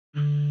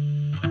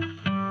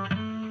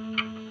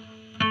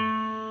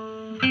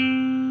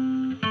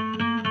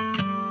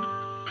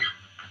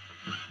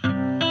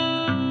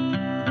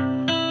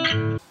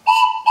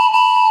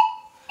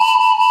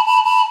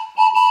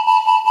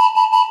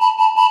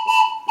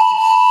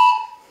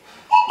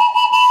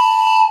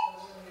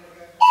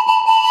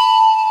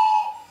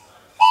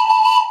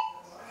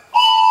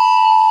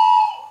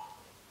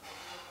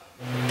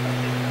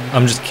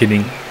I'm just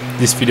kidding.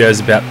 This video is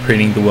about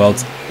printing the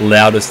world's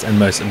loudest and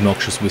most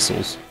obnoxious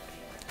whistles.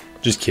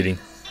 Just kidding.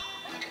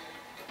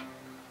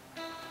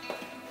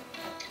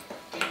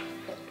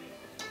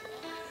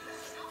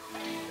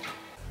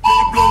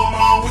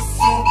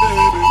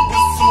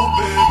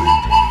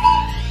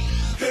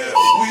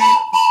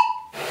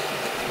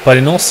 But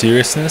in all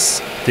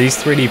seriousness, these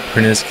 3D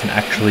printers can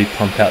actually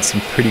pump out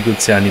some pretty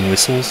good sounding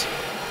whistles.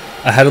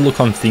 I had a look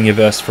on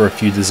Thingiverse for a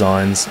few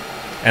designs,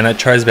 and I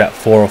chose about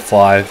 4 or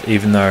 5,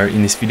 even though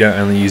in this video I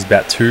only used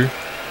about 2,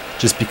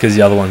 just because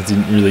the other ones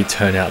didn't really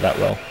turn out that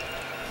well.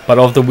 But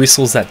of the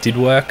whistles that did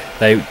work,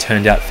 they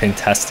turned out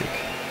fantastic.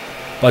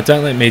 But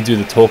don't let me do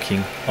the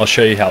talking, I'll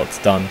show you how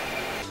it's done.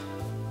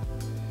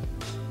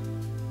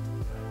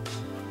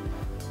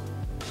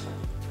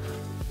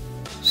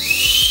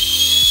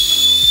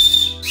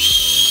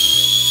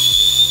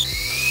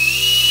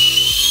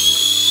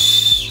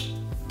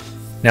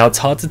 Now it's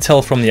hard to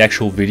tell from the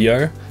actual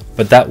video,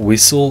 but that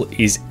whistle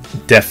is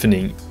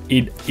deafening.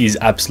 It is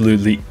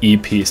absolutely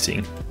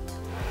ear-piercing.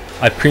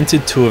 I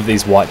printed 2 of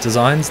these white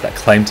designs that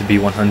claim to be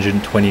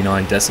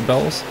 129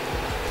 decibels.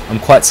 I'm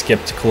quite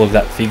skeptical of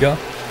that figure,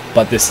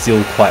 but they're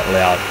still quite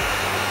loud.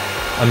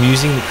 I'm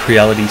using the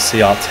Creality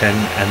CR10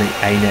 and the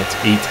Anet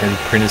E10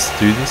 printers to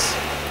do this.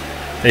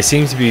 They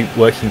seem to be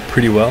working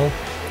pretty well,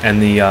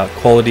 and the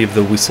quality of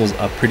the whistles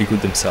are pretty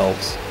good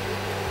themselves.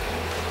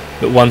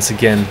 But once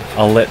again,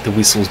 I'll let the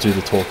whistles do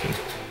the talking.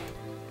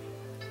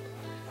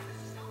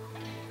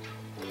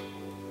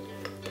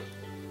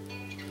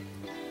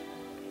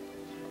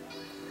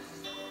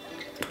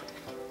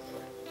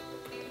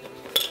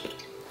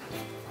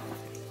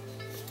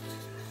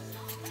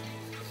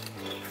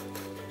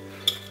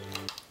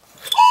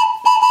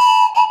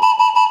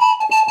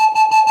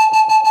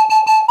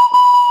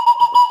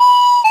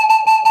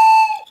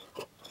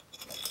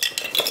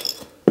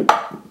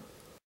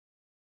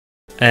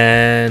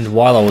 And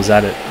while I was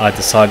at it, I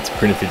decided to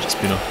print a fidget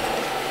spinner.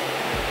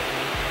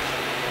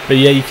 But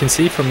yeah, you can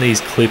see from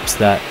these clips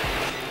that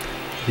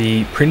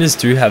the printers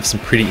do have some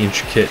pretty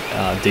intricate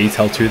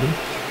detail to them.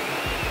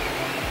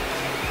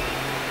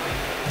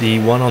 The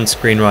one on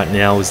screen right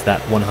now is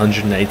that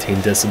 118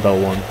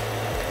 decibel one.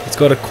 It's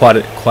got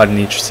quite an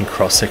interesting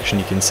cross section,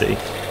 you can see.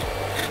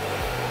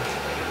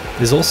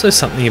 There's also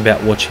something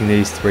about watching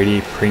these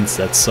 3D prints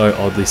that's so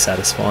oddly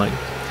satisfying.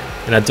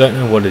 And I don't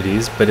know what it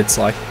is, but it's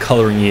like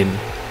colouring in,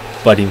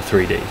 but in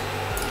 3D.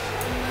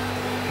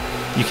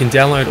 You can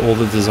download all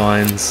the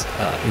designs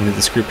in the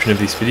description of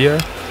this video.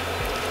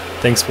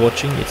 Thanks for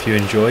watching. If you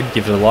enjoyed,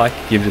 give it a like,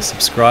 give it a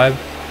subscribe,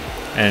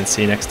 and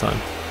see you next time.